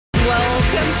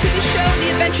to the show,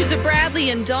 The Adventures of Bradley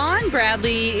and Dawn.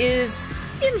 Bradley is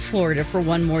in Florida for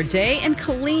one more day, and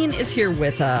Colleen is here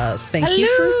with us. Thank you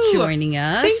for joining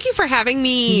us. Thank you for having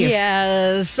me.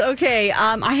 Yes. Okay.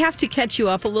 I have to catch you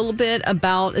up a little bit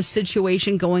about a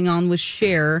situation going on with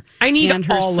Cher. I need and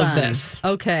her all son. of this.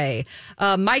 Okay.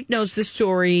 Mike knows this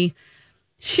story.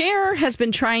 Cher has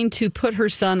been trying to put her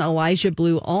son, Elijah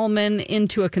Blue Allman,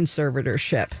 into a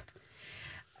conservatorship.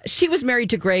 She was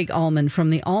married to Greg Allman from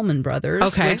the Allman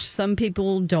Brothers, which some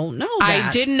people don't know that.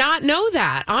 I did not know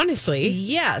that, honestly.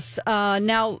 Yes.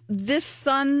 Now, this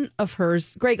son of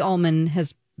hers, Greg Allman,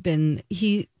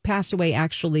 he passed away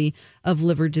actually of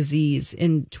liver disease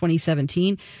in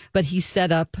 2017, but he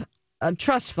set up a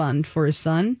trust fund for his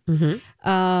son.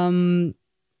 Mm-hmm.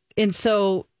 And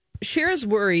so Cher is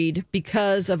worried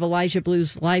because of Elijah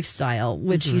Blue's lifestyle,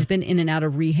 which he's been in and out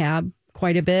of rehab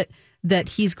quite a bit, that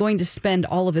he's going to spend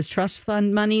all of his trust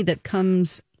fund money that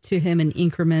comes to him in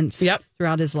increments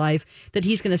throughout his life, that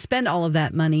he's going to spend all of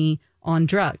that money on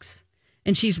drugs.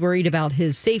 And she's worried about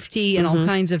his safety and all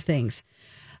kinds of things.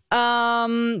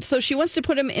 So she wants to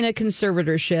put him in a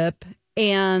conservatorship,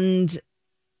 and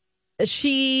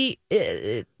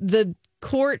the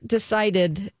court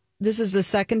decided, this is the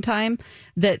second time,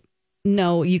 that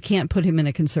no, you can't put him in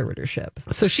a conservatorship.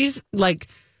 So she's going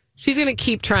to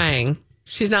keep trying.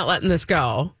 She's not letting this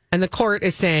go. And the court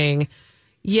is saying,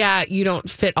 yeah, you don't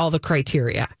fit all the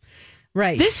criteria.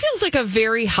 Right. This feels like a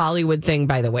very Hollywood thing,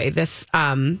 by the way. This,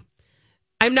 I'm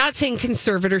not saying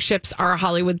conservatorships are a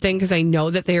Hollywood thing, because I know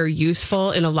that they are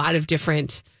useful in a lot of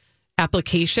different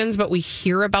applications, but we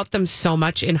hear about them so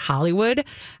much in Hollywood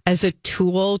as a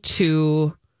tool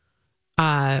to,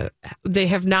 they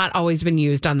have not always been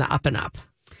used on the up and up.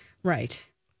 Right.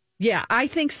 Yeah, I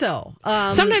think so.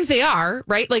 Sometimes they are,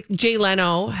 right? Like Jay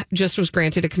Leno just was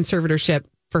granted a conservatorship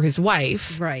for his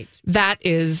wife. Right. That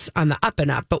is on the up and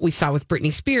up. But we saw with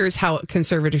Britney Spears how a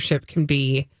conservatorship can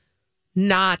be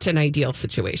not an ideal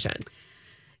situation.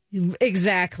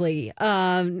 Exactly.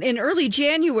 In early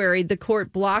January, the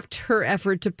court blocked her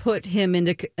effort to put him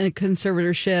into a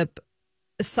conservatorship,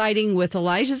 siding with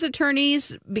Elijah's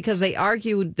attorneys because they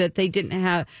argued that they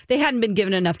hadn't been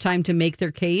given enough time to make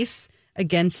their case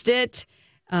against it.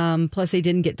 Plus, they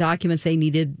didn't get documents they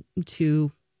needed to,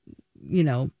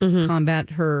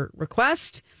 combat her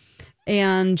request.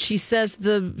 And she says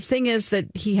the thing is that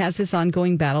he has this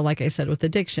ongoing battle, like I said, with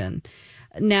addiction.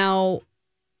 Now,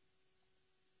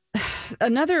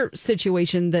 another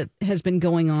situation that has been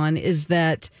going on is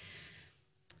that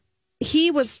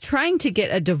he was trying to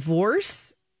get a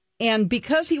divorce, and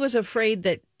because he was afraid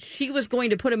that she was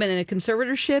going to put him in a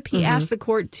conservatorship, he asked the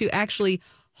court to actually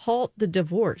halt the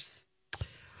divorce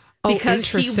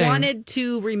because he wanted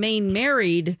to remain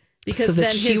married, because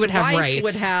then his wife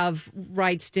would have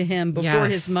rights to him before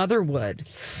his mother would.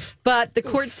 But the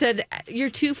court said, you're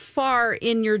too far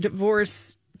in your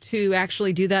divorce to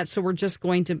actually do that, so we're just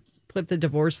going to put the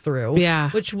divorce through,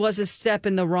 which was a step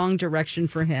in the wrong direction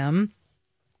for him.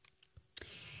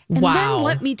 And then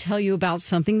let me tell you about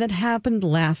something that happened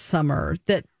last summer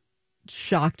that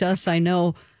shocked us. I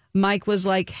know Mike was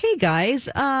like, hey, guys,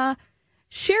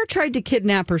 Cher tried to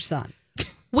kidnap her son.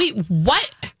 Wait, what?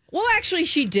 Well, actually,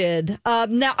 she did.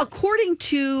 Now, according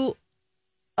to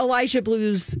Elijah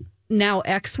Blue's now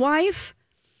ex-wife,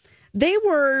 they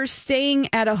were staying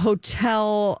at a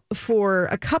hotel for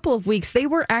a couple of weeks. They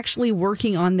were actually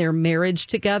working on their marriage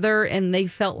together, and they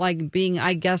felt like being,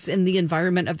 I guess, in the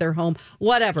environment of their home.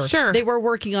 Whatever. Sure. They were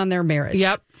working on their marriage.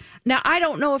 Yep. Now, I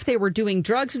don't know if they were doing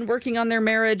drugs and working on their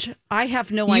marriage. I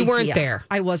have no idea. You weren't there.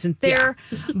 I wasn't there.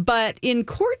 Yeah. But in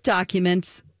court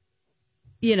documents,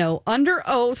 under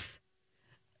oath,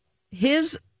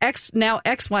 his now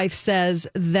ex-wife says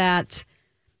that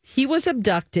he was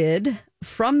abducted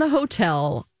from the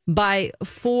hotel by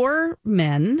 4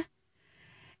 men,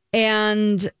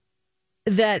 and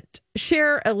that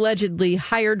Cher allegedly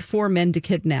hired 4 men to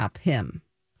kidnap him.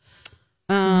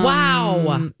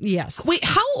 Wow. Yes. Wait,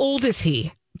 how old is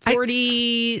he?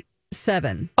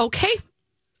 47.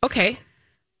 Okay.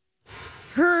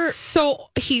 So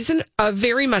he's a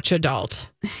very much adult,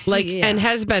 and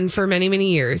has been for many,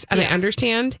 many years. And I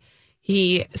understand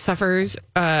he suffers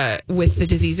with the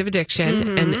disease of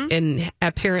addiction, and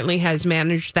apparently has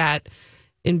managed that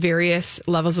in various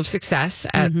levels of success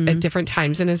at different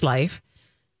times in his life.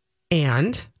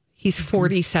 And he's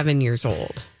 47 years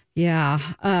old. Yeah.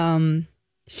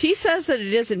 She says that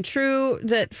it isn't true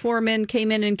that 4 men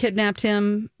came in and kidnapped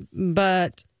him,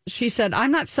 but she said,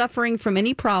 I'm not suffering from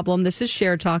any problem. This is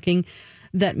Cher talking,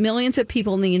 that millions of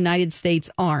people in the United States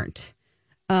aren't.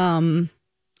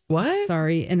 What?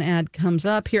 Sorry, an ad comes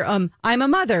up here. I'm a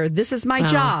mother. This is my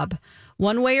job.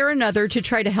 One way or another to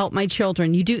try to help my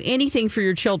children. You do anything for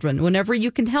your children. Whenever you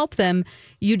can help them,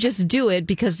 you just do it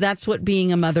because that's what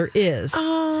being a mother is.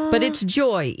 But it's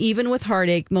joy, even with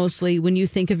heartache, mostly when you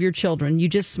think of your children. You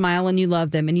just smile and you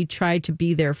love them and you try to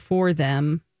be there for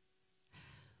them.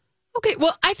 Okay,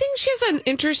 well, I think she has an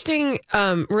interesting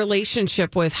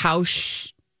relationship with how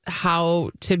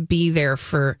to be there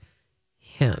for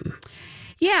him.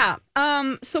 Yeah.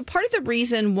 So part of the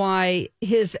reason why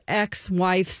his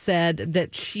ex-wife said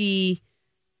that she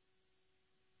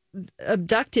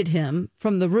abducted him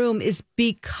from the room is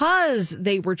because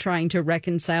they were trying to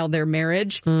reconcile their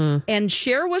marriage. And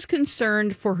Cher was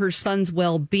concerned for her son's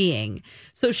well-being.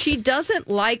 So she doesn't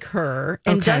like her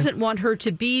and doesn't want her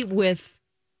to be with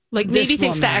maybe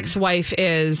thinks the ex-wife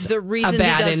is the reason a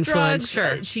bad he does influence.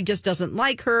 Drugs, sure. She just doesn't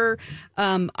like her.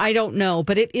 I don't know,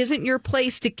 but it isn't your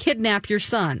place to kidnap your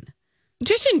son.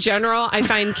 Just in general, I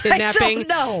find kidnapping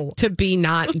to be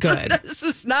not good. This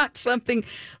is not something.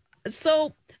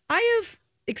 So I have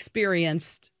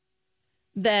experienced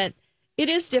that it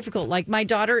is difficult. Like my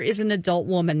daughter is an adult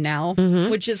woman now,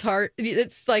 which is hard.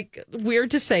 It's like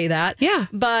weird to say that. Yeah.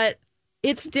 But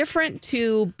it's different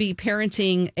to be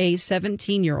parenting a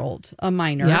 17-year-old, a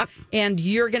minor, and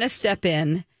you're going to step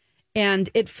in, and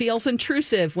it feels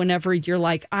intrusive whenever you're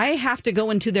like, I have to go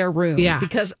into their room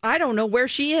because I don't know where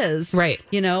she is, right?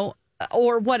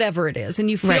 Or whatever it is, and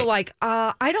you feel like,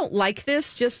 I don't like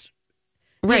this, just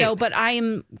but I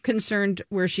am concerned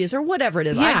where she is, or whatever it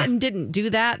is. I didn't do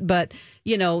that, but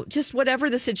just whatever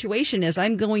the situation is,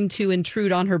 I'm going to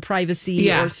intrude on her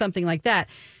privacy or something like that.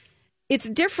 It's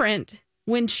different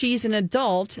when she's an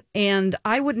adult, and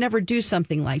I would never do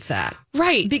something like that.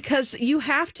 Right. Because you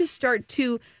have to start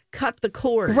to cut the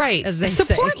cord. Right. As they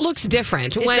Support say. looks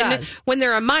different does. when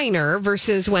they're a minor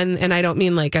versus when, and I don't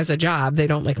mean like as a job, they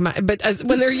don't but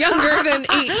when they're younger than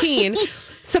 18,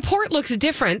 support looks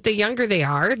different the younger they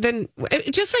are than,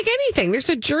 just like anything. There's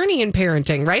a journey in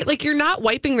parenting, right? Like you're not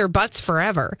wiping their butts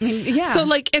forever. Yeah. So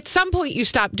like at some point you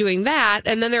stop doing that,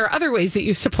 and then there are other ways that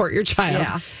you support your child.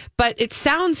 Yeah. But it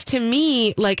sounds to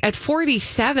me like at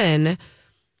 47,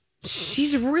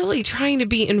 she's really trying to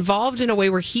be involved in a way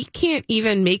where he can't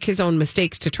even make his own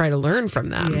mistakes to try to learn from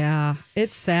them. Yeah,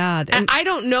 it's sad. And I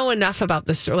don't know enough about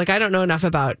the story. Like, I don't know enough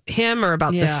about him or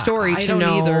about the story to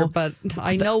know. Either, but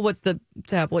I know what the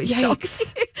tabloids tell me.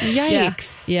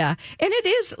 Yikes. Yeah. And it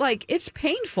is like, it's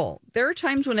painful. There are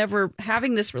times whenever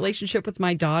having this relationship with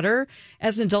my daughter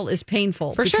as an adult is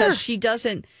painful. Because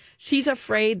she's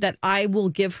afraid that I will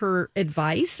give her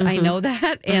advice. I know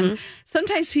that. And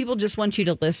sometimes people just want you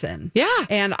to listen. Yeah.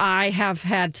 And I have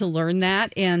had to learn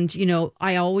that. And,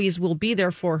 I always will be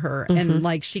there for her. And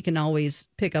like, she can always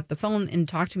pick up the phone and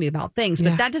talk to me about things.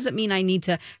 But that doesn't mean I need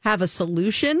to have a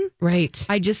solution. Right.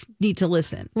 I just need to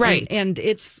listen. Right. And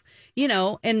it's,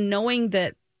 and knowing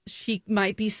that she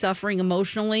might be suffering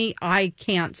emotionally, I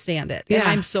can't stand it. And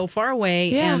I'm so far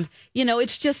away. And,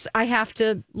 it's just, I have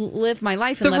to live my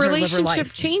life and let her live her life. The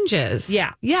relationship changes.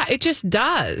 Yeah. Yeah, it just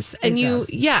does. And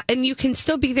and you can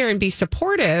still be there and be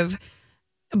supportive,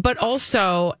 but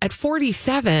also at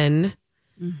 47,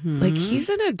 like he's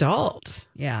an adult.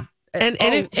 Yeah. And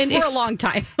for a long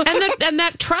time. and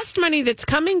that trust money that's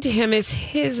coming to him is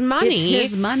his money.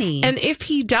 It's his money. And if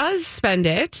he does spend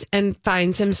it and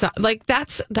finds himself like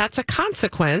that's a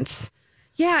consequence.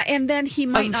 Yeah, and then he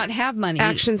might not have money.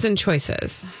 Actions and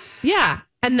choices. Yeah.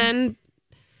 And then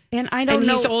I don't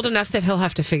know. He's old enough that he'll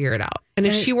have to figure it out. And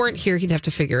if she weren't here, he'd have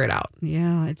to figure it out.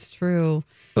 Yeah, it's true.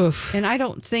 Oof. And I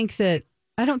don't think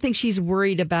she's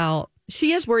worried about,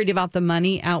 she is worried about the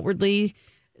money outwardly.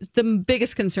 The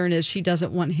biggest concern is she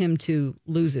doesn't want him to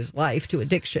lose his life to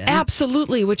addiction.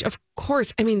 Absolutely, which of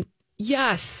course, I mean,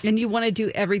 yes. And you want to do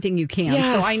everything you can.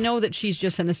 Yes. So I know that she's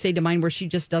just in a state of mind where she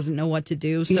just doesn't know what to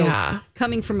do. So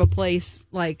coming from a place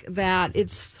like that,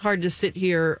 it's hard to sit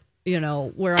here,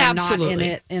 where I'm not in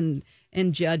it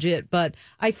and judge it. But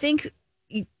I think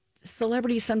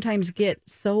celebrities sometimes get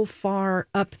so far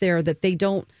up there that they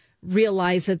don't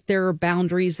realize that there are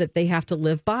boundaries that they have to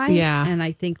live by. Yeah. And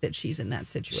I think that she's in that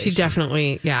situation. She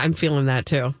definitely, I'm feeling that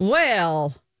too.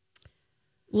 Well,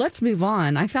 let's move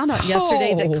on. I found out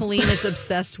yesterday that Colleen is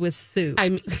obsessed with soup.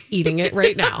 I'm eating it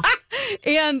right now.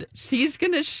 And she's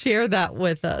going to share that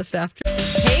with us after.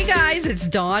 Hey guys, it's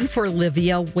Dawn for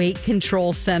Livia Weight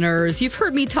Control Centers. You've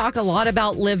heard me talk a lot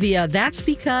about Livia. That's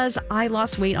because I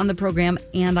lost weight on the program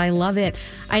and I love it.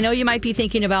 I know you might be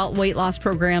thinking about weight loss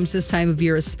programs this time of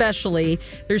year especially.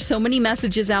 There's so many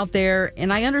messages out there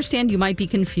and I understand you might be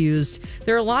confused.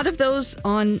 There are a lot of those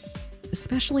on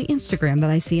especially Instagram, that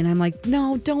I see. And I'm like,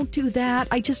 no, don't do that.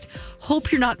 I just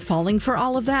hope you're not falling for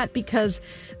all of that, because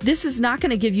this is not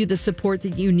going to give you the support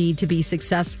that you need to be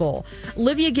successful.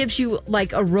 Livia gives you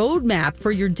like a roadmap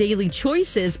for your daily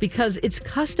choices because it's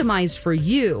customized for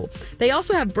you. They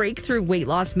also have breakthrough weight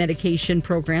loss medication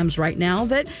programs right now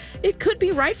that it could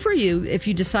be right for you if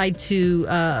you decide to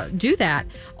do that.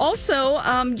 Also,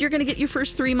 you're going to get your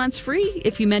first 3 months free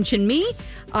if you mention me.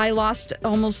 I lost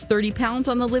almost 30 pounds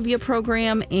on the Livia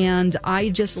program, and I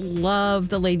just love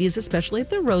the ladies, especially at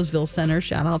the Roseville Center.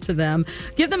 Shout out to them.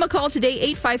 Give them a call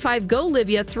today,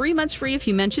 855-GO-LIVIA. 3 months free if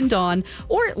you mention Dawn,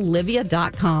 or at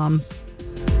livia.com.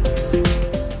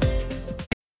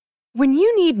 When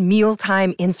you need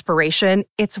mealtime inspiration,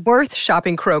 it's worth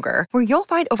shopping Kroger, where you'll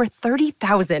find over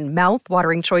 30,000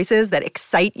 mouth-watering choices that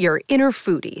excite your inner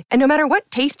foodie. And no matter what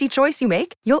tasty choice you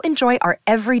make, you'll enjoy our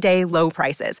everyday low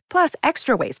prices, plus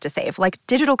extra ways to save, like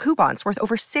digital coupons worth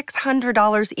over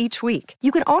 $600 each week.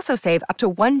 You can also save up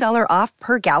to $1 off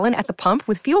per gallon at the pump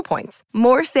with fuel points.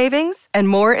 More savings and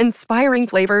more inspiring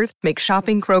flavors make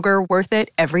shopping Kroger worth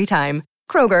it every time.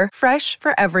 Kroger, fresh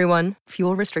for everyone.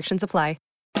 Fuel restrictions apply.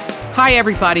 Hi,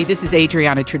 everybody. This is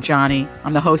Adriana Trajani.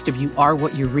 I'm the host of You Are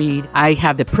What You Read. I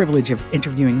have the privilege of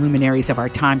interviewing luminaries of our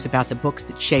times about the books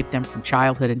that shaped them from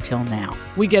childhood until now.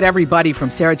 We get everybody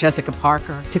from Sarah Jessica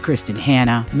Parker to Kristen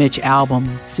Hanna, Mitch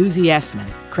Albom, Susie Essman,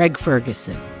 Craig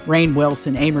Ferguson, Rainn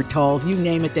Wilson, Amor Tolls, you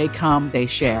name it, they come, they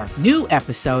share. New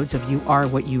episodes of You Are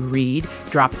What You Read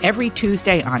drop every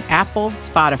Tuesday on Apple,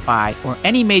 Spotify, or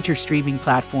any major streaming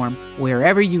platform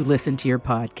wherever you listen to your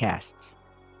podcasts.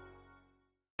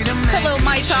 Hello,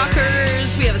 my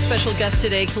talkers. We have a special guest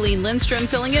today, Colleen Lindstrom,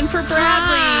 filling in for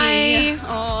Bradley. Hi.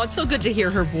 Oh, it's so good to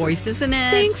hear her voice, isn't it?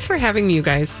 Thanks for having me, you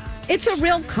guys. It's a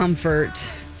real comfort,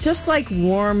 just like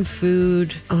warm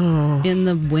food in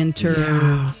the winter.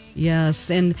 Yeah. Yes,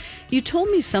 and you told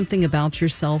me something about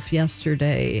yourself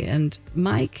yesterday. And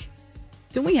Mike,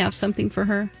 don't we have something for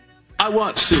her? I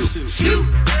want soup. Soup.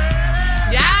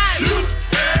 Yes. Soup.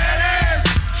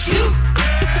 Soup.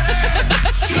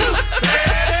 Soup.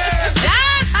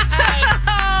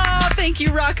 Oh, thank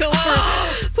you, Rocco,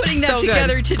 for putting that So good.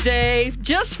 together today.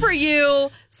 Just for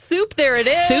you. Soup, there it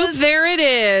is. Soup, there it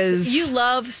is. You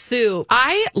love soup.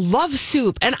 I love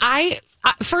soup. And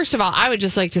first of all, I would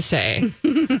just like to say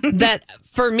that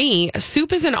for me,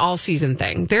 soup is an all season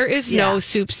thing. There is no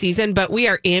soup season, but we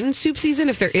are in soup season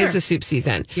if there is a soup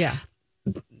season. Yeah.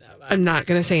 I'm not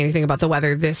going to say anything about the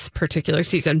weather this particular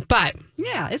season, but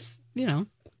Yeah, it's,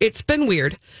 it's been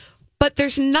weird. But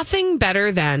there's nothing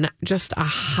better than just a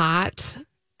hot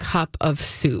cup of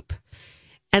soup.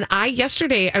 And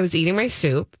yesterday I was eating my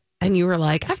soup and you were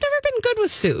like, I've never been good with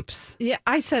soups. Yeah,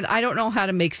 I said, I don't know how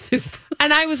to make soup.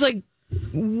 And I was like,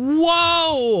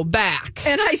 whoa, back.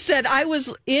 And I said, I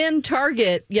was in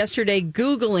Target yesterday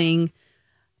Googling,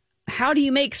 how do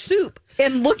you make soup?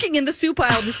 And looking in the soup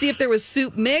aisle to see if there was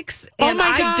soup mix. And my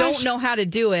I gosh. don't know how to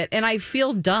do it. And I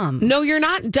feel dumb. No, you're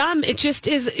not dumb. It just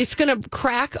is. It's going to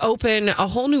crack open a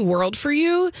whole new world for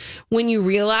you when you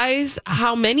realize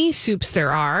how many soups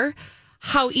there are,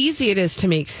 how easy it is to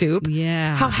make soup.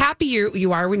 Yeah. How happy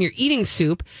you are when you're eating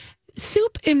soup.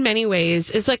 Soup, in many ways,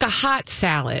 is like a hot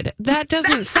salad. That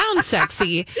doesn't sound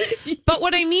sexy. But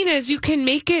what I mean is you can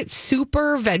make it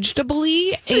super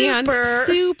vegetable-y and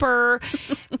super.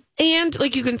 And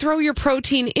like you can throw your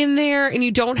protein in there and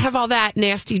you don't have all that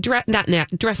nasty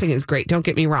dressing is great. Don't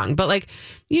get me wrong. But like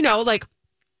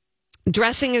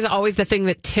dressing is always the thing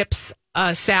that tips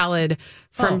a salad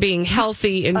from being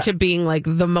healthy into being like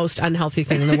the most unhealthy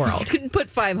thing in the world. You can put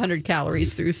 500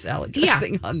 calories through salad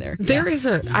dressing on there.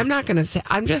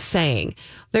 I'm just saying,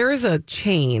 there is a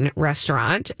chain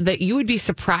restaurant that you would be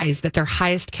surprised that their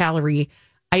highest calorie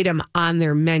item on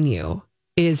their menu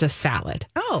is a salad.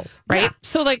 Oh, right. Yeah.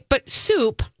 So but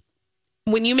soup,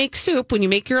 when you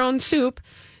make your own soup,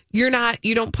 you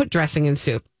don't put dressing in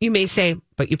soup. You may say,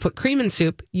 but you put cream in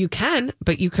soup. You can,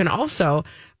 but you can also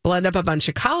blend up a bunch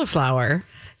of cauliflower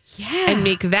and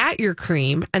make that your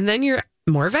cream, and then you're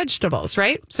more vegetables,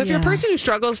 right? So if you're a person who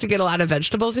struggles to get a lot of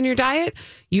vegetables in your diet,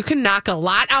 you can knock a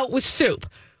lot out with soup.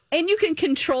 And you can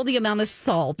control the amount of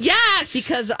salt. Yes.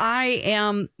 Because I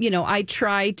am, I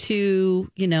try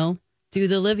to, do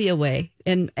the Livia way.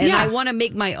 And I want to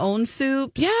make my own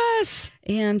soups. Yes.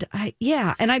 And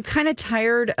I'm kind of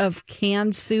tired of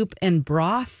canned soup and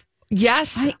broth.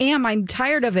 Yes. I am. I'm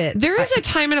tired of it. There is a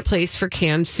time and a place for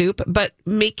canned soup, but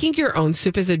making your own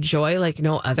soup is a joy like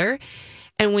no other.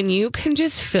 And when you can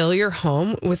just fill your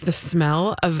home with the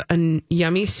smell of a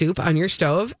yummy soup on your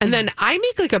stove, and then I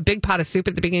make like a big pot of soup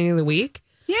at the beginning of the week.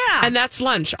 Yeah. And that's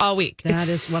lunch all week. That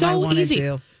is what I want to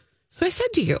do. So I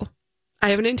said to you, I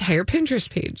have an entire Pinterest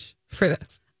page for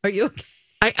this. Are you okay?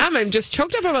 I am. I'm just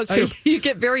choked up about soup. You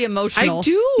get very emotional. I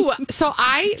do. So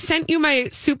I sent you my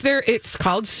soup there. It's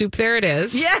called Soup There It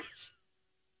Is. Yes.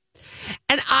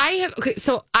 And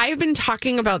so I've been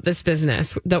talking about this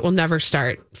business that will never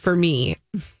start for me.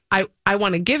 I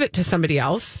want to give it to somebody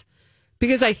else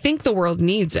because I think the world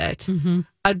needs it. Mm-hmm.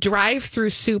 A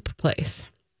drive-through soup place.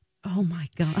 Oh my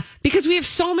God. Because we have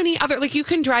so many other, like you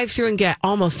can drive through and get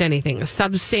almost anything, a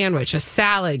sub sandwich, a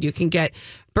salad, you can get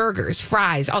burgers,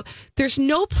 fries. There's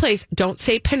no place, don't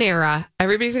say Panera.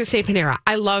 Everybody's going to say Panera.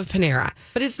 I love Panera.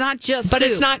 But it's not just But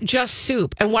soup. it's not just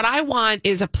soup. And what I want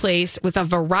is a place with a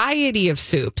variety of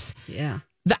soups. Yeah.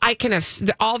 That I can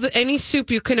have any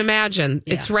soup you can imagine.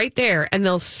 Yeah. It's right there, and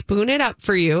they'll spoon it up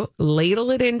for you,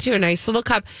 ladle it into a nice little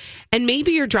cup, and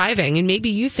maybe you're driving, and maybe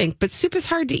you think, but soup is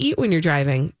hard to eat when you're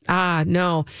driving.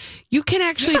 No, you can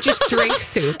actually just drink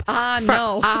soup.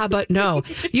 But no,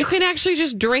 you can actually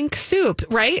just drink soup,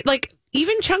 right? Like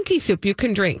even chunky soup you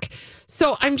can drink.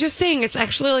 So I'm just saying it's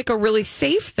actually like a really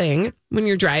safe thing when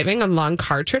you're driving on long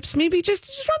car trips. Maybe just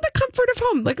want the comfort of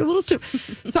home, like a little soup.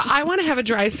 So I want to have a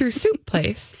drive-through soup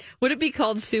place. Would it be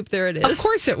called Soup There It Is? Of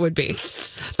course it would be.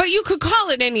 But you could call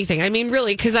it anything. I mean,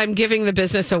 really, because I'm giving the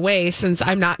business away since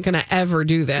I'm not going to ever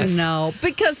do this. No,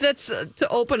 because that's to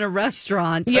open a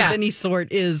restaurant of any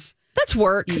sort is... That's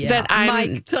work that I'm...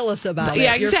 Mike, tell us about it.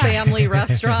 Exactly. Your family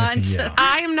restaurant.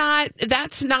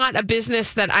 That's not a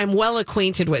business that I'm well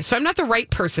acquainted with. So I'm not the right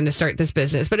person to start this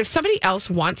business. But if somebody else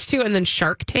wants to and then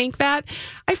Shark Tank that,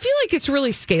 I feel like it's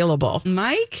really scalable.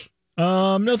 Mike?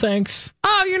 No thanks.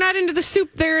 Oh, you're not into the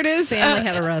soup? There it is. Family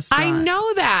had a restaurant. I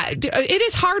know that. It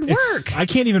is hard work. I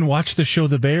can't even watch the show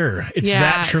The Bear. It's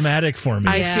that traumatic for me.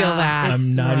 I feel that.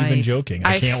 I'm not even joking.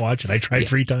 I can't watch it. I tried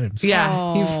 3 times.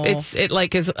 Yeah.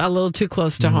 It is a little too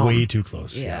close to home. Way too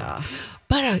close. Yeah.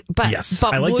 Yes,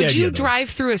 but I like would the idea, you though. drive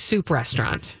through a soup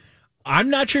restaurant? I'm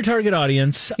not your target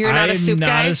audience. You're not a soup guy?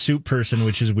 I'm not a soup person,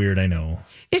 which is weird, I know.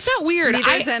 It's not weird.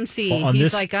 Neither's MC. Well,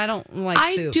 He's like, I don't like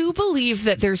soup. I do believe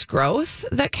that there's growth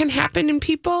that can happen in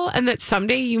people and that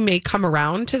someday you may come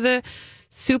around to the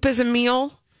soup as a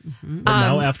meal. Mm-hmm. But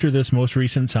now, after this most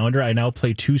recent sounder, I now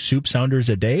play 2 soup sounders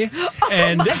a day.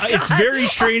 And it's very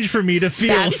strange for me to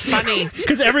feel. That's funny.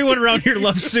 Because everyone around here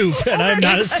loves soup, and I'm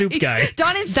not a soup guy.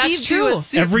 Don and Steve That's true. do a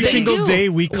soup. Every single day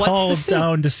we What's call the soup?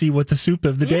 down to see what the soup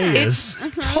of the day is.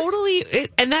 Totally,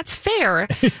 and that's fair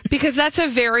because that's a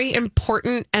very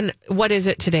important. And what is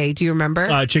it today? Do you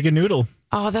remember? Chicken noodle.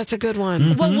 Oh, that's a good one.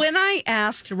 Mm-hmm. Well, when I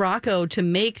asked Rocco to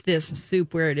make this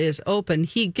soup where it is open,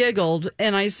 he giggled,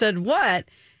 and I said, "What?"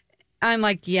 I'm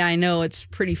like, yeah, I know. It's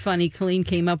pretty funny. Colleen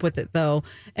came up with it, though.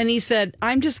 And he said,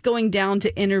 I'm just going down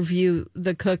to interview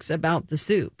the cooks about the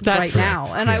soup right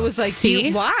now. And I was like,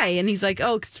 why? And he's like,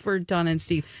 oh, it's for Donna and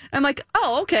Steve. I'm like,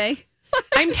 oh, okay.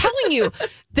 I'm telling you,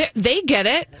 they get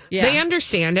it. Yeah. They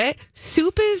understand it.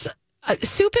 Soup is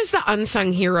the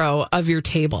unsung hero of your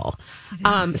table.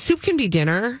 Soup can be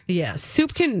dinner. Yes.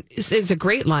 Soup is a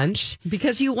great lunch.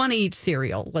 Because you want to eat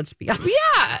cereal, let's be honest.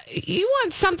 Yeah. You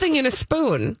want something in a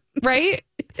spoon, right?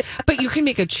 But you can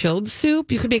make a chilled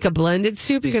soup. You can make a blended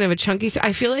soup. You can have a chunky soup.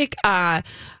 I feel like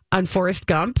on Forrest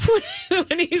Gump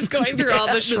when he's going through all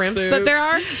the shrimps that there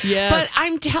are. Yes.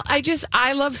 But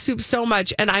I love soup so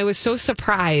much, and I was so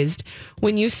surprised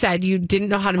when you said you didn't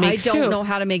know how to make soup. I don't know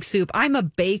how to make soup. I'm a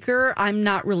baker. I'm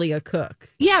not really a cook.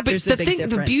 Yeah, but There's a big the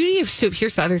difference. beauty of soup,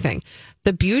 here's the other thing.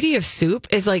 The beauty of soup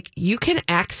is like you can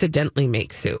accidentally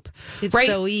make soup. It's right?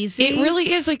 so easy. It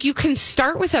really is. Like you can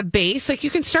start with a base, like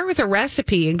you can start with a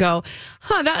recipe and go,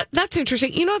 that's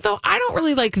interesting. You know what though? I don't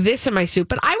really like this in my soup,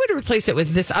 but I would replace it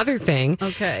with this other thing.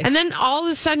 Okay. And then all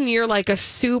of a sudden you're like a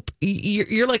soup.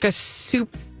 You're like a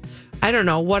soup. I don't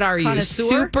know. What are you? Connoisseur?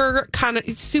 Super kind of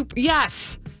soup.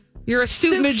 Yes. You're a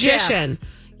soup magician. Chef.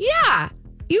 Yeah.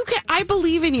 You can. I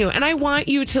believe in you, and I want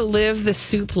you to live the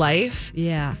soup life.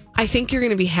 Yeah. I think you're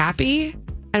going to be happy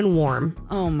and warm.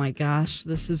 Oh my gosh,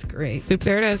 this is great. Soup,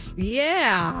 there it is.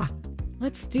 Yeah.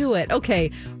 Let's do it.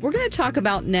 Okay, we're going to talk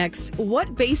about next,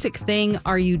 what basic thing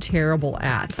are you terrible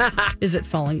at? Is it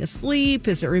falling asleep?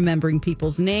 Is it remembering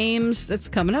people's names? That's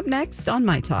coming up next on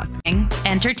My Talk.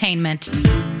 Entertainment.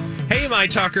 Hey, My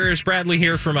Talkers, Bradley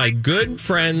here for my good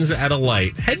friends at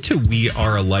Alight. Head to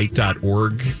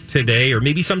wearealight.org today or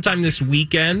maybe sometime this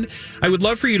weekend. I would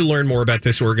love for you to learn more about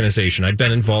this organization. I've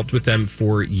been involved with them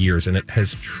for years, and it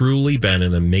has truly been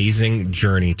an amazing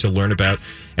journey to learn about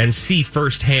and see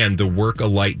firsthand the work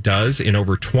Alight does in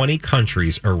over 20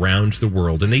 countries around the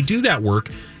world. And they do that work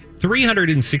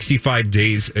 365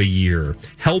 days a year,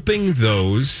 helping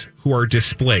those who are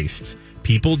displaced,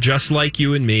 People just like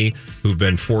you and me who've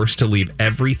been forced to leave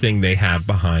everything they have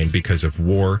behind because of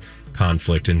war,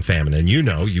 conflict, and famine. And you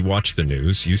watch the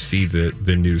news, you see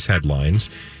the news headlines.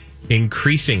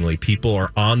 Increasingly, people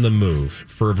are on the move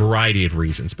for a variety of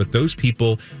reasons, but those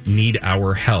people need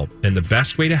our help. And the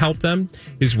best way to help them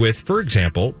is with, for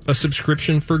example, a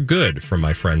subscription for good from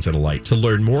my friends at Alight. To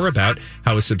learn more about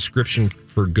how a subscription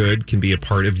for good can be a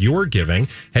part of your giving,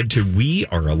 head to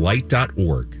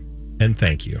wearealight.org. And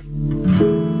thank you.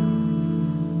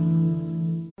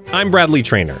 I'm Bradley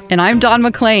Trainer. And I'm Don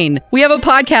McClain. We have a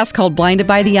podcast called Blinded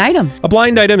by the Item. A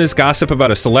blind item is gossip about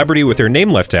a celebrity with their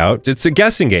name left out. It's a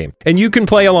guessing game, and you can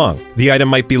play along. The item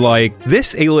might be like,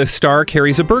 this A-list star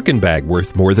carries a Birkin bag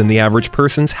worth more than the average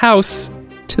person's house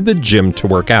to the gym to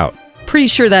work out. Pretty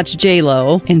sure that's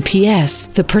J-Lo. And P.S.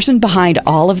 the person behind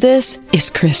all of this is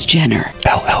Kris Jenner,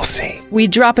 LLC. We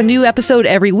drop a new episode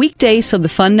every weekday so the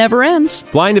fun never ends.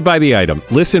 Blinded by the Item.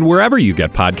 Listen wherever you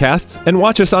get podcasts and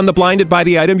watch us on the Blinded by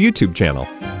the Item YouTube channel.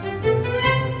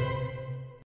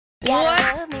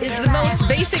 What is the most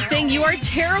basic thing you are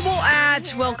terrible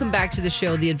at? Welcome back to the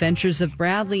show, The Adventures of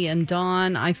Bradley and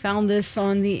Dawn. I found this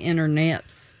on the internet.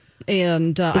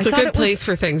 And it's a good place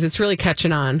for things. It's really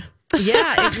catching on.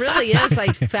 Yeah, it really is.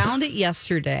 I found it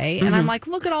yesterday, and I'm like,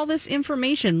 look at all this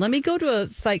information. Let me go to a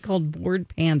site called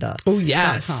BoardPanda. Oh,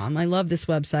 yes. I love this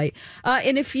website.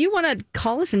 And if you want to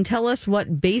call us and tell us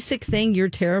what basic thing you're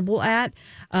terrible at,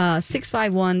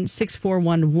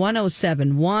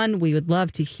 651-641-1071. We would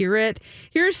love to hear it.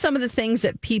 Here's some of the things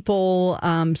that people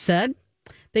said.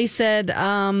 They said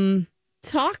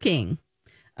talking.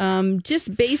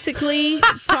 Just basically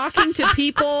talking to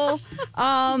people,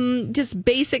 just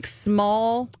basic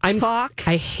small talk.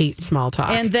 I hate small talk.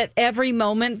 And that every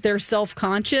moment they're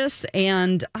self-conscious.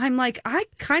 And I'm like, I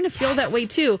kind of feel that way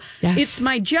too. Yes. It's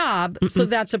my job, so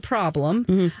that's a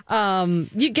problem.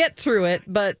 You get through it,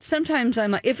 but sometimes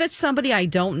I'm like, if it's somebody I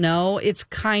don't know, it's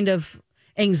kind of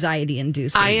anxiety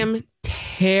inducing. I am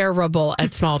terrible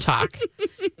at small talk.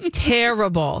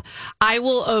 Terrible. I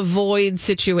will avoid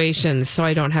situations so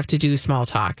I don't have to do small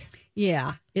talk.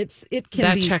 Yeah, it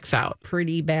can be checks out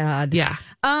pretty bad. Yeah.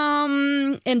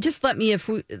 And just let me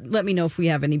know if we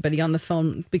have anybody on the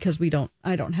phone, because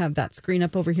I don't have that screen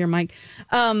up over here, Mike.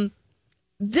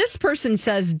 This person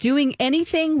says doing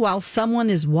anything while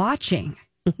someone is watching.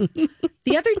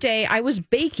 The other day I was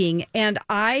baking and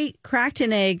I cracked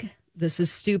an egg. This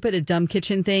is stupid, a dumb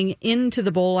kitchen thing, into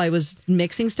the bowl I was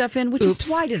mixing stuff in, which is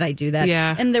why did I do that?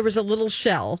 Yeah. And there was a little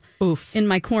shell in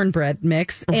my cornbread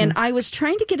mix. And I was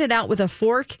trying to get it out with a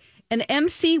fork, and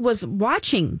MC was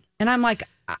watching. And I'm like,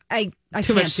 I can't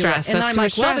do stress. it. And That's I'm too like,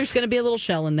 much well, stress. there's going to be a little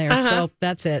shell in there. So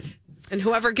that's it. And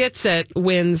whoever gets it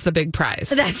wins the big prize.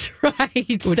 That's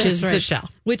right. Which is the shell.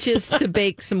 Which is to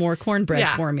bake some more cornbread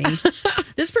for me.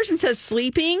 This person says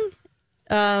sleeping.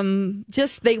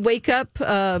 Just they wake up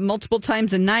multiple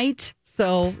times a night.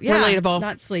 So relatable.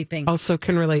 Not sleeping. Also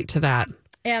can relate to that.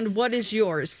 And what is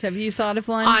yours? Have you thought of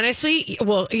one? Honestly,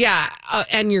 well, yeah.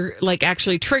 And you're like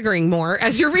actually triggering more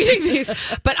as you're reading these.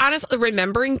 But honestly,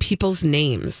 remembering people's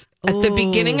names at the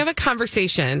beginning of a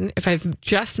conversation. If I've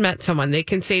just met someone, they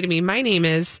can say to me, my name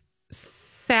is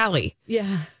Sally.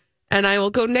 Yeah. And I will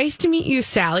go, nice to meet you,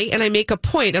 Sally. And I make a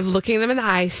point of looking them in the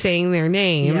eye, saying their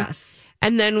name. Yes.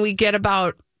 And then we get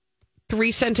about 3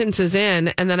 sentences in,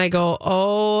 and then I go,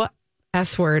 oh,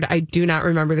 S word. I do not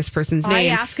remember this person's name. I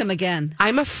ask him again.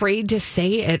 I'm afraid to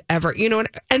say it ever. You know,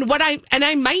 and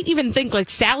I might even think like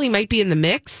Sally might be in the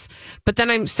mix, but then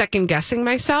I'm second guessing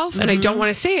myself, and I don't want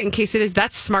to say it in case it is.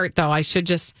 That's smart, though. I should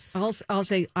just. I'll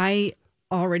say, I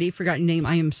already forgot your name.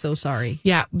 I am so sorry.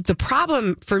 Yeah. The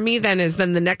problem for me then is the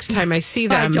next time I see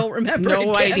them, I don't remember.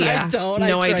 No idea. I don't.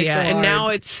 No I idea. So and now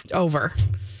it's over.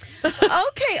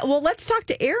 Okay, well, let's talk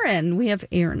to Aaron. We have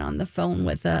Aaron on the phone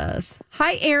with us.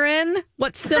 Hi, Aaron.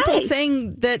 What simple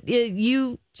thing that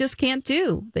you just can't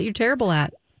do, that you're terrible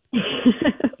at?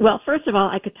 Well, first of all,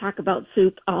 I could talk about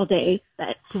soup all day.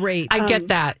 But great. I get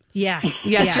that. Yes.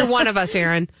 Yes, you're one of us,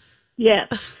 Aaron. Yes.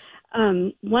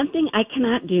 One thing I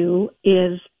cannot do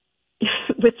is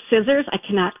with scissors, I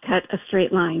cannot cut a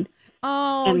straight line.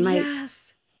 Oh, and yes.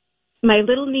 My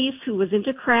little niece, who was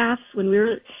into crafts, when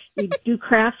we do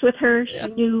crafts with her, she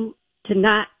knew to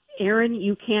not, Aaron,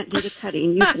 you can't do the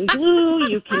cutting. You can glue,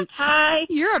 you can tie.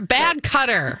 You're a bad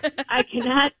cutter. I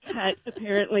cannot cut,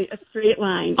 apparently, a straight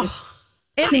line.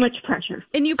 It's too much pressure.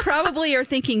 And you probably are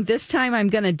thinking, this time I'm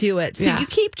going to do it. So you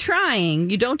keep trying.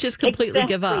 You don't just completely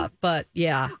give up. But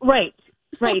yeah. Right.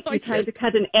 You try to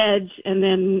cut an edge, and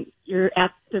then you're at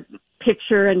the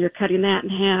picture and you're cutting that in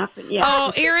half. And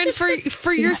Oh, Aaron,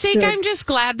 for your sake, I'm just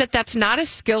glad that that's not a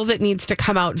skill that needs to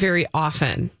come out very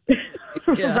often.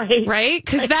 Right?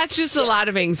 Because that's just a lot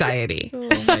of anxiety.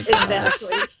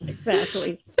 Exactly.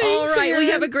 All right. Well,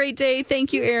 you have a great day.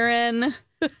 Thank you, Aaron.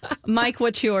 Mike,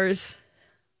 what's yours?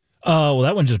 Well,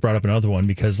 that one just brought up another one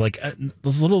because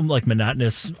those little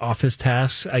monotonous office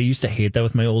tasks, I used to hate that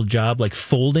with my old job, like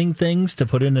folding things to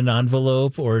put in an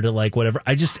envelope or to whatever.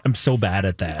 I'm so bad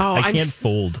at that. I can't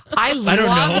fold. I don't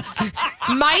know.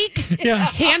 Mike,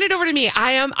 hand it over to me.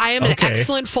 I am an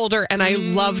excellent folder and I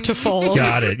love to fold.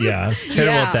 Got it. Yeah.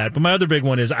 Terrible at that. But my other big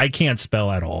one is I can't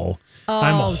spell at all.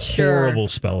 I'm a horrible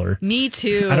speller. Me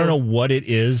too. I don't know what it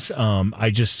is.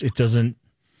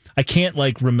 I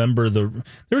can't remember there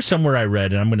was somewhere I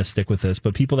read, and I'm going to stick with this,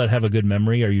 but people that have a good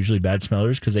memory are usually bad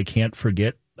spellers because they can't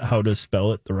forget how to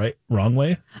spell it the wrong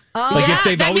way. If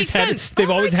they've always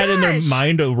had in their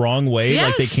mind a wrong way,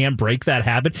 they can't break that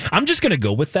habit. I'm just going to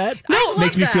go with that. No, it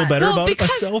makes me feel better about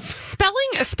myself. Spelling,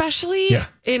 especially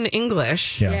in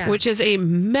English, which is a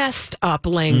messed up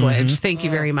language. Thank you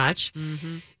very much.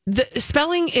 The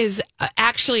spelling is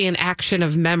actually an action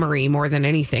of memory more than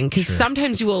anything, because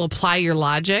sometimes you will apply your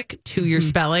logic to your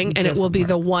spelling, and it will be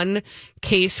the one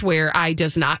case where I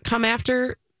does not come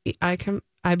after I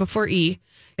before E.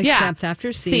 Except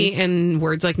after C. In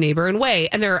words like neighbor and way.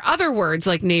 And there are other words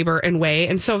like neighbor and way.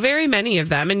 And so very many of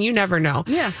them, and you never know.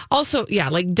 Yeah. Also,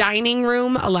 like dining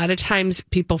room, a lot of times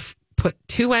people put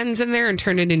two N's in there and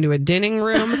turn it into a dinning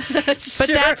room. But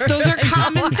those are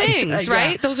common things,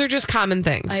 right? Those are just common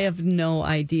things. I have no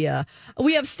idea.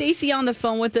 We have Stacy on the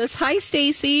phone with us. Hi,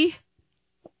 Stacy.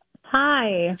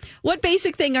 Hi. What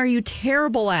basic thing are you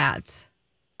terrible at?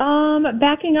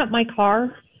 Backing up my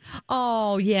car.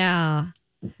 Oh, yeah.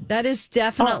 That is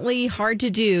definitely hard to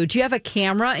do. Do you have a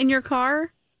camera in your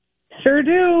car? Sure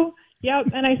do.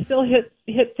 Yep, and I still hit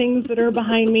things that are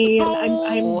behind me,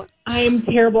 and I'm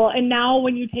terrible. And now,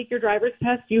 when you take your driver's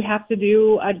test, you have to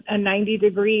do a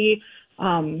 90-degree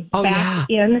back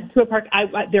in to a park.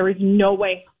 There is no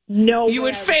way. No, you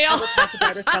would fail.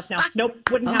 Nope,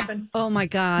 wouldn't happen. Oh my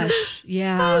gosh! Nope.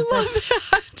 Yeah, I love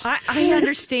that. I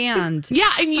understand.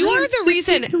 Yeah, and you are the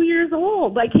reason. 2 years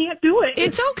old. I can't do it.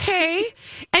 It's okay,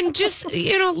 and just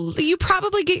you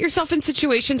probably get yourself in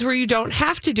situations where you don't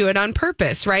have to do it on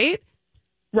purpose, right?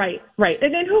 Right.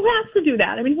 And then who has to do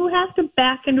that? I mean, who has to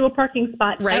back into a parking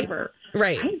spot ever?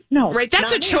 Right. No. Right.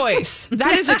 That's a choice.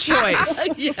 That is a choice.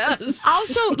 Yes.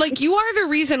 Also, you are the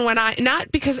reason when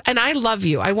not because, and I love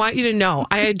you. I want you to know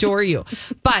I adore you,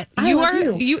 but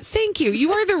thank you.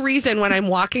 You are the reason when I'm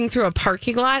walking through a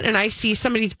parking lot and I see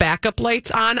somebody's backup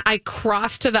lights on, I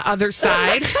cross to the other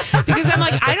side because I'm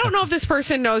like, I don't know if this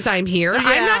person knows I'm here. Yeah.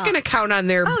 I'm not going to count on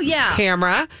their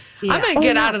camera. Yeah. I'm going to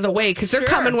get out of the way because they're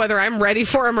coming whether I'm ready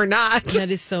for them or not.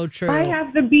 That is so true. I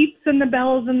have the beeps and the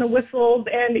bells and the whistles,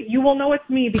 and you will know it's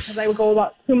me because I will go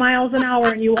about 2 miles an hour,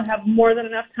 and you will have more than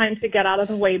enough time to get out of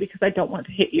the way because I don't want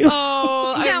to hit you.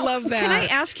 Oh, I love that. Can I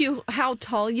ask you how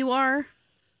tall you are?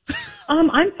 I'm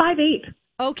 5'8".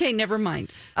 Okay, never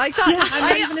mind. I thought I'm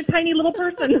not even a tiny little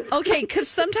person. Okay, because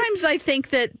sometimes I think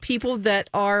that people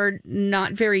that are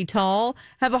not very tall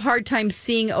have a hard time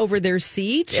seeing over their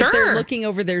seat if they're looking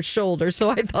over their shoulder.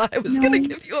 So I thought I was going to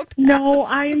give you a pass. No,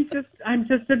 I'm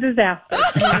just a disaster.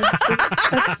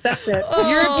 That's it.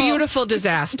 You're a beautiful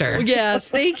disaster. Yes,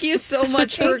 thank you so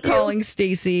much for calling,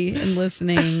 Stacy, and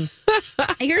listening.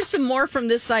 Here's some more from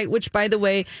this site, which, by the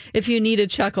way, if you need a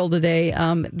chuckle today,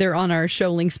 they're on our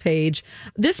show links page.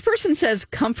 This person says,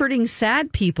 comforting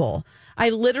sad people.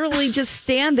 I literally just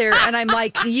stand there and I'm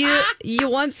like, you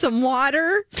want some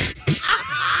water?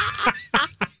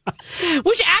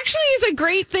 Which actually is a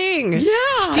great thing.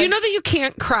 Yeah. Do you know that you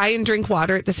can't cry and drink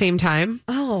water at the same time?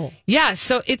 Oh. Yeah,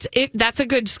 so that's a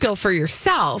good skill for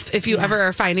yourself. If you ever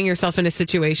are finding yourself in a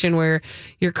situation where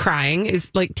you're crying,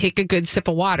 is take a good sip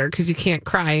of water because you can't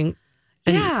cry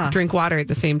and drink water at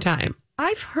the same time.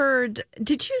 I've heard,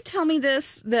 did you tell me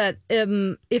this, that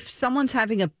if someone's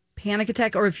having a panic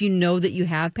attack, or if you know that you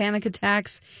have panic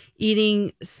attacks,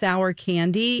 eating sour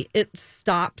candy, it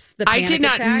stops the panic I did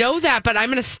not attacks? know that, but I'm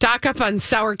going to stock up on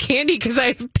sour candy because I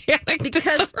have panic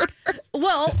disorder.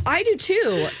 Well, I do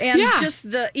too. And just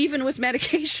even with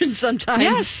medication sometimes.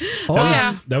 Yes.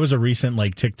 That was a recent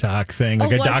TikTok thing.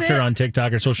 Like a doctor on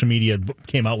TikTok or social media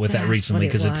came out with that recently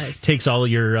because it takes all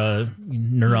your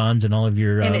neurons and all of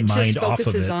your and it mind just off of it.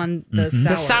 focuses on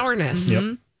the sourness.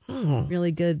 Yep. Oh.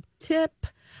 Really good tip.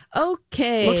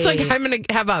 Okay. Looks like I'm going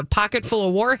to have a pocket full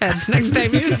of warheads next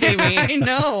time you see me. I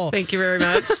know. Thank you very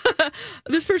much.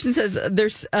 This person says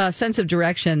there's a sense of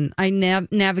direction. I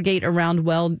navigate around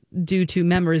well due to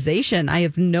memorization. I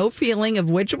have no feeling of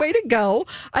which way to go.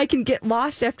 I can get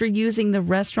lost after using the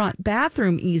restaurant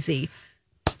bathroom easy.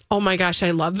 Oh my gosh,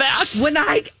 I love that. When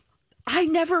I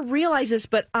never realized this,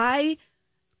 but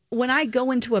when I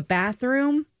go into a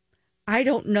bathroom, I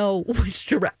don't know which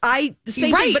direction.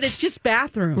 Same thing, but it's just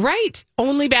bathroom. Right.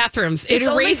 Only bathrooms. It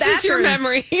erases your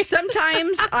memory.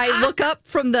 Sometimes I look up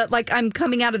from I'm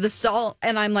coming out of the stall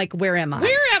and I'm like, where am I?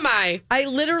 Where am I? I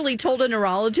literally told a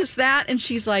neurologist that and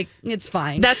she's like, it's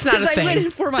fine. That's not a thing. I went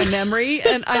in for my memory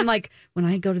and I'm like, when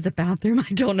I go to the bathroom,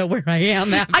 I don't know where I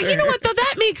am after. You know what, though?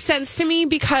 That makes sense to me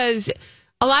because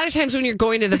a lot of times when you're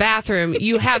going to the bathroom,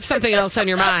 you have something else on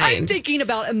your mind. I'm thinking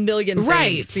about a million things.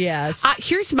 Right. Yes.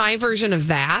 Here's my version of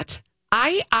that.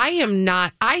 I am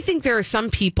not. I think there are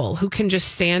some people who can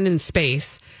just stand in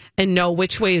space and know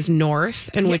which way is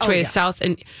north and which way is south.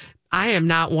 And I am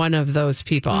not one of those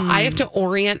people. I have to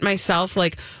orient myself.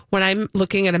 Like when I'm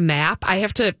looking at a map, I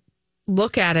have to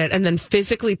look at it and then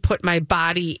physically put my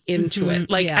body into it.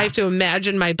 Like I have to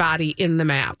imagine my body in the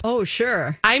map. Oh,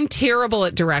 sure. I'm terrible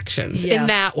at directions in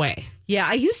that way. Yeah,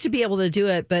 I used to be able to do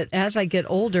it, but as I get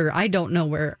older, I don't know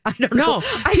where. I don't know.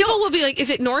 People will be like, is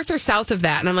it north or south of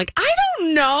that? And I'm like, I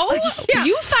don't know. Yeah.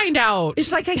 You find out.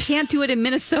 It's like I can't do it in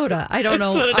Minnesota. I don't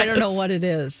know. I don't know what it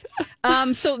is.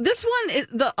 So this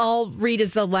one, I'll read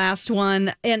is the last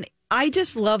one. And I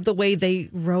just love the way they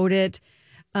wrote it.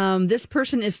 This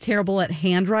person is terrible at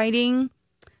handwriting.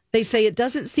 They say, it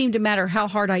doesn't seem to matter how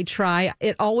hard I try.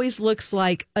 It always looks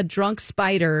like a drunk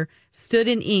spider stood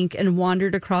in ink and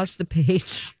wandered across the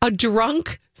page. A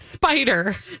drunk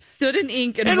spider stood in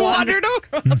ink and wandered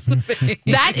across the page.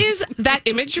 That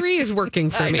imagery is working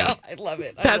for me. I love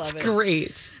it. That's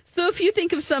great. So if you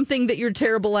think of something that you're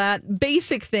terrible at,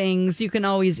 basic things, you can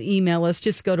always email us.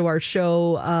 Just go to our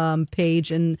show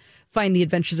page and find The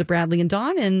Adventures of Bradley and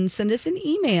Dawn and send us an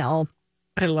email.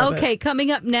 I love it. Okay, coming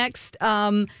up next,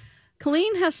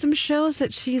 Colleen has some shows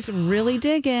that she's really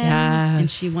digging, and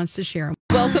she wants to share them.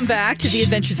 Welcome back to The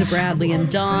Adventures of Bradley and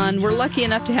Dawn. We're lucky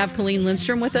enough to have Colleen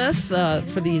Lindstrom with us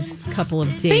for these couple of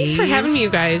days. Thanks for having me, you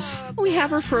guys. We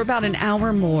have her for about an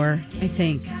hour more, I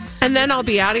think. And then I'll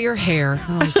be out of your hair.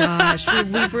 Oh, gosh.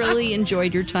 We've really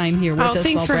enjoyed your time here with us. Oh,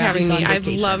 thanks for having me. I've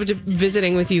loved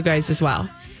visiting with you guys as well.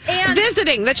 And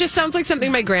visiting. That just sounds like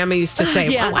something my grandma used to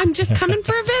say. Yeah. Well, I'm just coming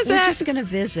for a visit. We're just going to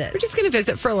visit. We're just going to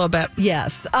visit for a little bit.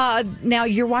 Yes. Now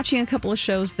you're watching a couple of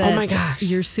shows that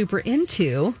you're super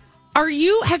into. Are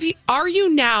you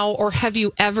now or have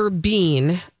you ever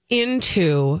been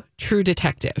into True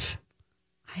Detective?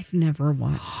 I've never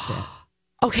watched it.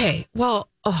 Okay. Well,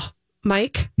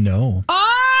 Mike? No.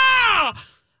 Oh!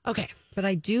 Okay. But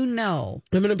I do know.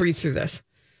 I'm going to breathe through this.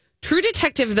 True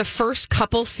Detective, the first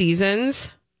couple seasons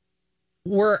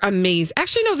were amazing.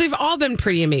 Actually, no, they've all been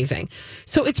pretty amazing.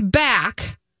 So it's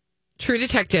back, True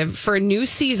Detective, for a new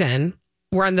season.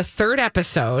 We're on the 3rd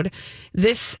episode.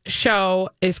 This show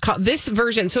is called this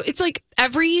version. So it's like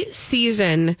every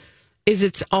season is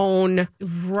its own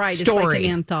story. It's like an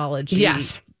anthology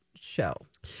show.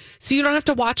 So you don't have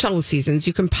to watch all the seasons.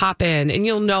 You can pop in and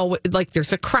you'll know, like,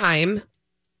 there's a crime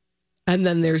and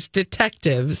then there's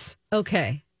detectives.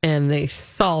 Okay. And they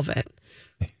solve it.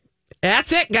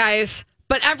 That's it, guys.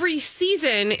 But every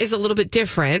season is a little bit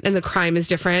different, and the crime is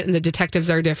different, and the detectives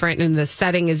are different, and the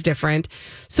setting is different.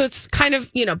 So it's kind of,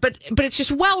 but it's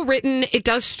just well written. It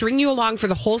does string you along for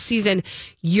the whole season.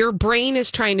 Your brain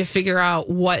is trying to figure out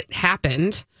what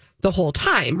happened the whole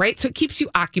time, right? So it keeps you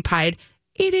occupied.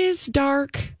 It is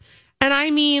dark. And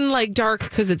I mean like dark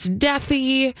because it's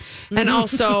deathy and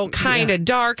also kind of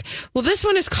dark. Well, this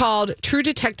one is called True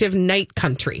Detective Night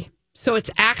Country. So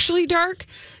it's actually dark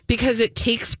because it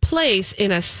takes place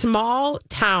in a small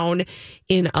town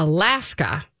in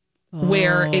Alaska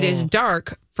where it is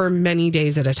dark for many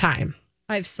days at a time.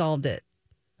 I've solved it.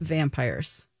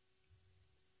 Vampires.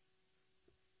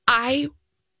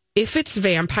 If it's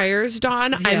vampires,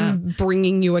 Dawn, I'm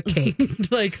bringing you a cake.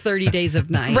 Like 30 Days of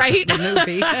Night. Right? The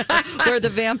movie where the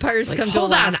vampires come to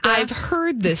Alaska. Hold on. I've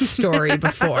heard this story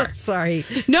before. Sorry.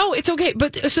 No, it's okay.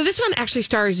 But so this one actually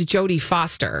stars Jodie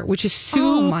Foster, which is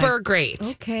super great.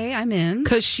 Okay, I'm in.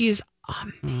 Because she's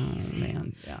amazing. Oh,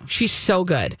 man. Yeah. She's so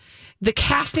good. The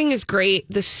casting is great.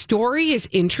 The story is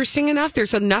interesting enough.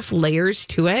 There's enough layers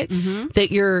to it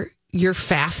that you're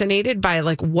fascinated by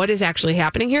like what is actually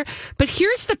happening here. But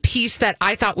here's the piece that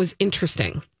I thought was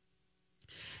interesting.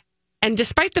 And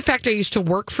despite the fact I used to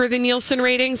work for the Nielsen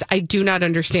ratings, I do not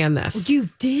understand this. You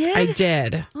did? I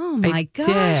did. Oh my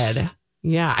gosh. Did.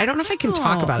 Yeah. I don't know if I can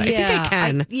talk about it. I think I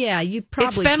can. You probably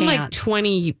It's been like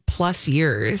 20 plus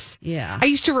years. Yeah. I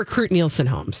used to recruit Nielsen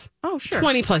homes. Oh, sure.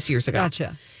 20 plus years ago.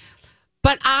 Gotcha.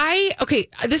 But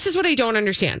this is what I don't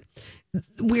understand.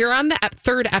 We're on the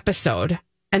 3rd episode.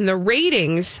 And the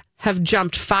ratings have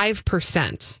jumped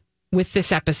 5% with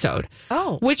this episode.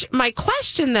 Oh. Which my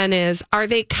question then is, are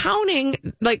they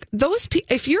counting like those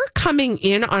if you're coming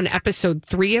in on episode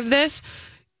 3 of this,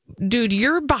 dude,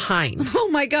 you're behind. Oh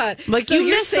my God. Like you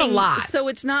missed a lot. So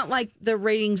it's not like the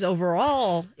ratings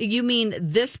overall. You mean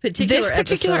this particular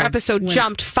episode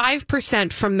jumped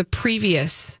 5% from the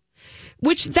previous.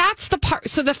 Which that's the part.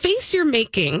 So the face you're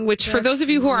making, which for those of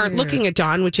you who aren't looking at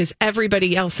Dawn, which is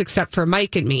everybody else except for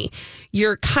Mike and me,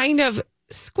 you're kind of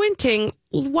squinting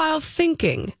while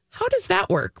thinking. How does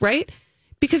that work, right?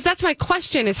 Because that's my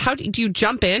question is how do you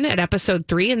jump in at episode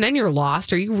 3 and then you're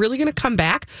lost? Are you really going to come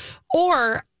back?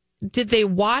 Or did they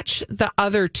watch the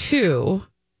other 2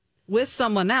 with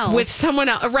someone else? With someone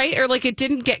else, right? Or like it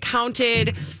didn't get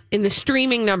counted in the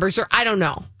streaming numbers, or I don't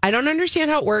know. I don't understand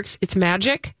how it works. It's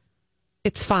magic.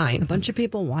 It's fine. A bunch of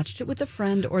people watched it with a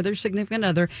friend or their significant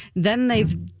other. Then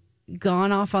they've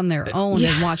gone off on their own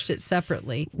and watched it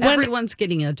separately. Everyone's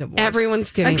getting a divorce.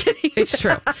 Everyone's getting it's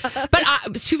true.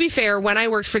 But to be fair, when I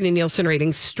worked for the Nielsen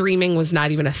ratings, streaming was not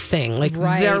even a thing. Like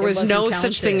there was no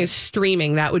such thing as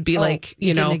streaming. That would be like,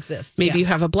 you know, exist. Maybe you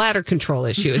have a bladder control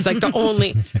issue. It's like the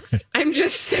only I'm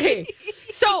just saying.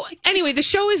 So anyway, the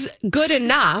show is good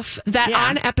enough that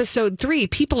on episode 3,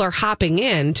 people are hopping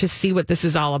in to see what this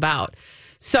is all about.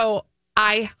 So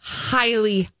I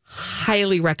highly,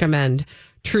 highly recommend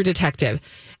True Detective.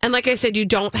 And like I said, you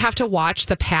don't have to watch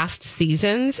the past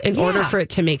seasons in order for it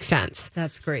to make sense.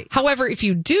 That's great. However, if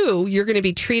you do, you're going to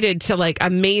be treated to like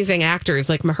amazing actors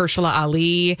like Mahershala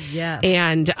Ali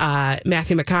and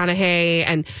Matthew McConaughey.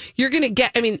 And you're going to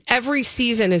get, I mean, every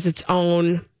season is its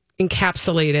own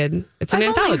encapsulated. It's an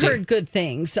anthology. I've only heard good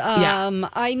things.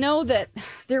 I know that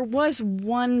there was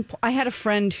one. I had a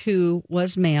friend who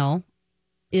is male,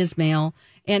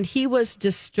 and he was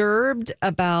disturbed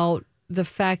about the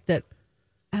fact that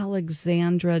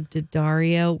Alexandra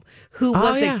Daddario, who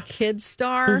was a kid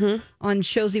star on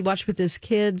shows he watched with his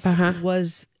kids,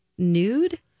 was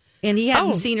nude. And he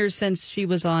hadn't seen her since she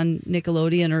was on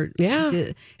Nickelodeon or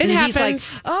it happens.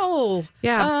 He's like,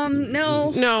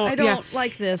 no, I don't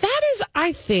like this. That is,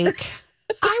 I think,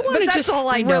 I want to just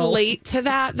relate to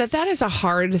that is a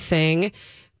hard thing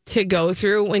to go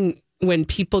through when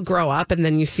people grow up and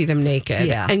then you see them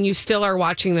naked and you still are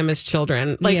watching them as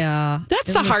children. Like,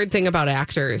 that's the hard thing about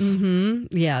actors.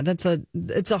 Mm-hmm. Yeah,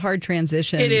 it's a hard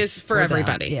transition. It is for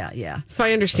everybody. That. Yeah. So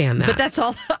I understand that. But that's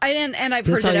all. And I've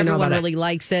heard that everyone really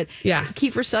likes it. Yeah.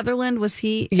 Kiefer Sutherland, was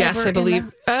he Yes, I believe.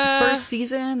 in the first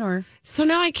season or? So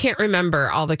now I can't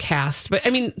remember all the cast. But I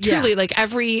mean, truly, like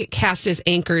every cast is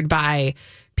anchored by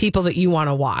people that you want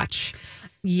to watch.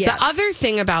 Yes. The other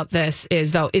thing about this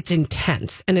is, though, it's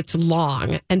intense and it's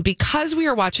long. And because we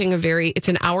are watching it's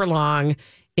an hour-long,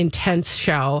 intense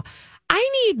show,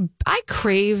 I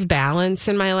crave balance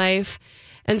in my life.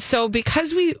 And so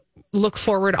because we look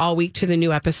forward all week to the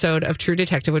new episode of True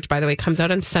Detective, which, by the way, comes out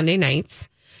on Sunday nights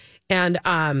and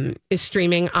is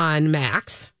streaming on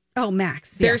Max. Oh,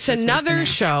 Max. There's another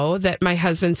show that my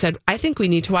husband said, I think we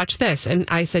need to watch this. And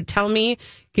I said, give me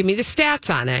the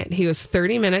stats on it. He goes,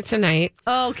 30 minutes a night.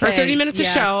 Okay. Or 30 minutes a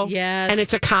show. Yes. And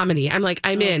it's a comedy. I'm like,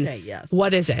 I'm in. Yes.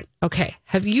 What is it? Okay.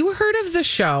 Have you heard of the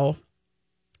show,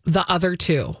 The Other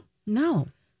Two? No.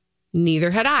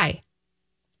 Neither had I.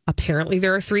 Apparently,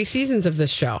 there are 3 seasons of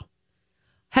this show.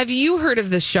 Have you heard of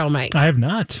this show, Mike? I have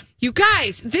not. You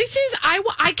guys, this is,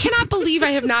 I cannot believe I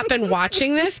have not been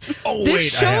watching this. Oh, this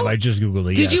wait, show, I have. I just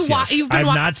Googled it. Did you watch? Yes. I've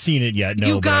not seen it yet. No,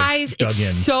 you guys, but I've dug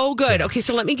it's in. so good. Okay,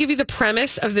 so let me give you the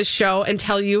premise of the show and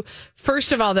tell you,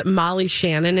 first of all, that Molly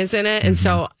Shannon is in it.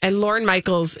 And Lorne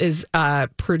Michaels is a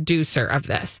producer of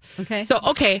this. Okay. So,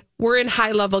 we're in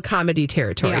high level comedy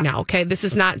territory now. Okay. This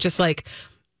is not just like,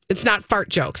 it's not fart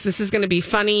jokes. This is going to be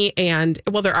funny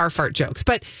there are fart jokes,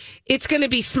 but it's going to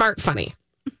be smart funny.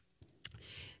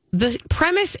 The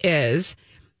premise is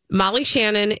Molly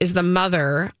Shannon is the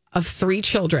mother of 3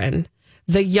 children,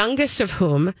 the youngest of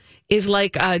whom is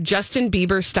like a Justin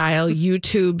Bieber style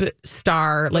YouTube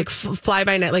star, like fly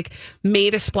by night, like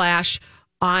made a splash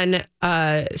on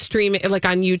streaming, like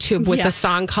on YouTube with a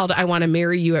song called I Want to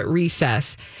Marry You at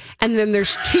Recess. And then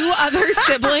there's 2 other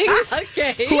siblings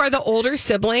who are the older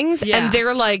siblings. And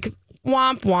they're like,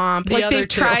 womp womp. Like they've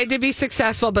tried to be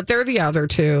successful, but they're the other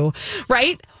 2,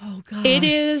 right? Oh, God. It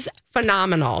is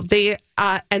phenomenal. They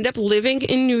end up living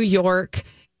in New York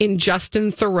in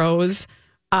Justin Theroux's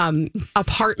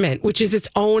apartment, which is its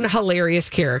own hilarious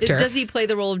character. Does he play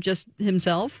the role of just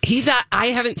himself? He's not. I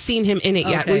haven't seen him in it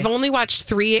yet. Okay. We've only watched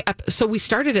 3. So we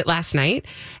started it last night,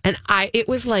 and it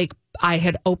was like I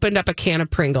had opened up a can of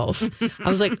Pringles. I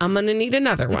was like, I'm gonna need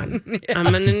another one. Yes. I'm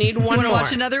gonna need one more. Want to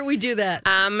watch another? We do that.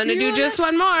 I'm gonna do just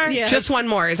one more. Yes. Just one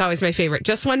more is always my favorite.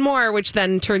 Just one more, which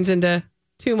then turns into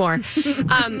 2 more.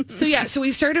 So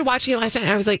we started watching it last night,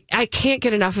 and I was like, I can't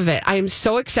get enough of it. I am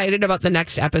so excited about the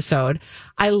next episode.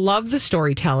 I love the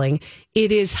storytelling.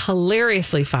 It is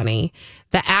hilariously funny.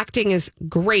 The acting is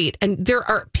great, and there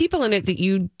are people in it that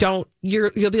you'll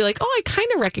be like, oh, I kind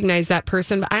of recognize that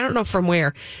person, but I don't know from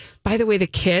where. By the way, the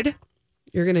kid,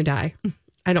 you're gonna die.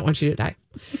 I don't want you to die.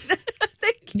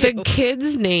 The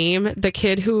kid's name, the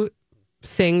kid who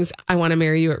sings "I Want to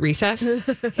Marry You at Recess,"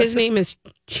 his name is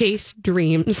Chase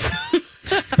Dreams.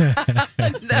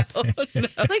 No.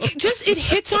 Like, it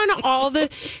hits on all the.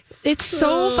 It's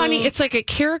so funny. It's like a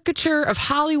caricature of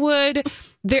Hollywood.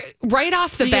 They're, right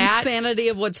off the bat, insanity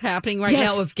of what's happening right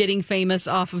now of getting famous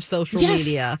off of social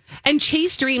media. And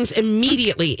Chase Dreams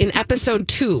immediately in episode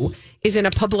 2 is in a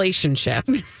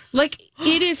publicationship. Like,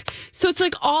 it is. So it's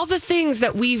like all the things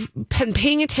that we've been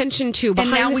paying attention to. And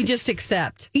now we just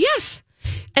accept. Yes.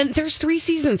 And there's 3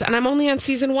 seasons, and I'm only on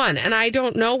season 1, and I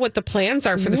don't know what the plans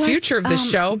are for the future of this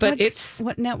show, but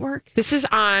what network? This is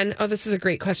on. Oh, this is a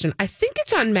great question. I think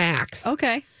it's on Max.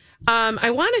 Okay.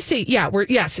 I want to say,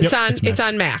 it's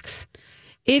on Max.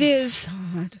 It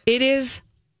is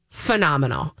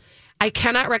phenomenal. I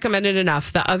cannot recommend it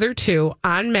enough. The other 2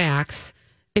 on Max,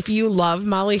 if you love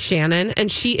Molly Shannon,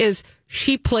 and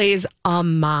she plays a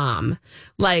mom,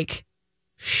 like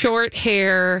short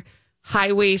hair,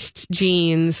 high waist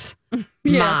jeans,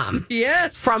 mom.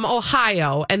 Yes. From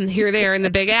Ohio, and here they are in the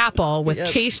Big Apple with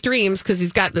Chase Dreams, because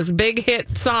he's got this big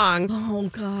hit song. Oh,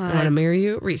 God. I Want to Marry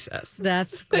You at Recess.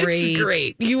 That's great. It's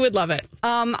great. You would love it.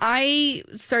 I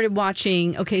started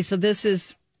watching, so this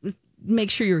is,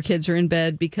 make sure your kids are in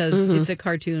bed because it's a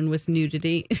cartoon with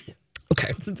nudity.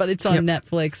 Okay. But it's on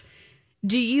Netflix.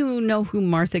 Do you know who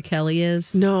Martha Kelly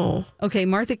is? No. Okay,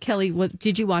 Martha Kelly,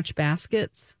 did you watch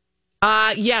Baskets?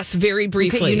 Yes, very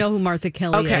briefly. Okay, you know who Martha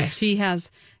Kelly is. She has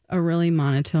a really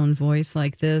monotone voice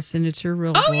like this, and it's her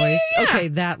real voice. Yeah. Okay,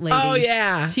 that lady. Oh,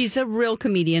 yeah. She's a real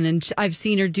comedian, and I've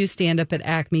seen her do stand-up at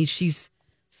Acme. She's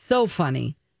so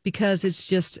funny because it's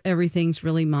just everything's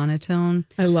really monotone.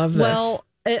 I love this. Well,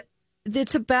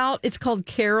 it's called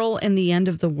Carol and the End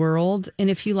of the World, and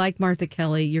if you like Martha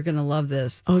Kelly, you're going to love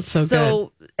this. Oh, it's so good.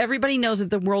 So everybody knows that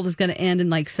the world is going to end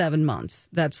in like 7 months.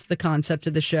 That's the concept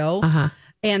of the show. Uh-huh.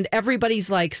 And everybody's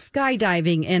like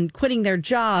skydiving and quitting their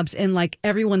jobs, and like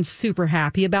everyone's super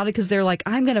happy about it because they're like,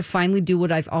 I'm going to finally do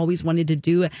what I've always wanted to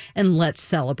do, and let's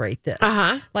celebrate this.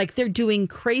 Like, they're doing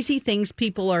crazy things.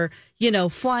 People are,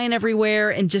 flying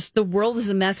everywhere, and just the world is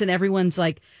a mess, and everyone's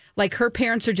like her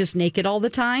parents are just naked all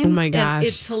the time. Oh my gosh. And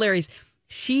it's hilarious.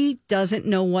 She doesn't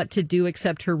know what to do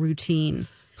except her routine.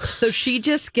 So she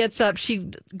just gets up, she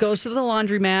goes to the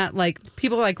laundromat. Like,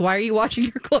 people are like, why are you washing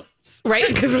your clothes? Right,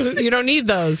 because you don't need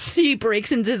those. She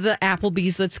breaks into the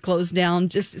Applebee's that's closed down,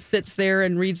 just sits there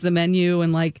and reads the menu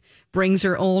and like brings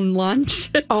her own lunch.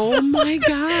 Oh my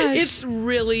gosh. It's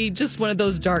really just one of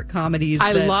those dark comedies.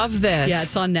 I love this. Yeah,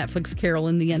 it's on Netflix, Carol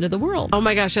and the End of the World. Oh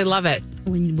my gosh, I love it.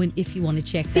 If you want to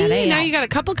check that out. Now you got a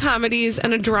couple comedies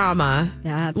and a drama.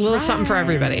 That's a little right. something for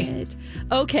everybody.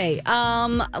 Okay,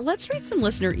 let's read some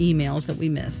listener emails that we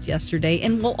missed yesterday,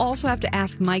 and we'll also have to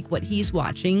ask Mike what he's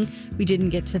watching. We didn't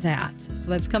get to that. So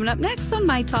that's coming up next on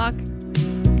My Talk.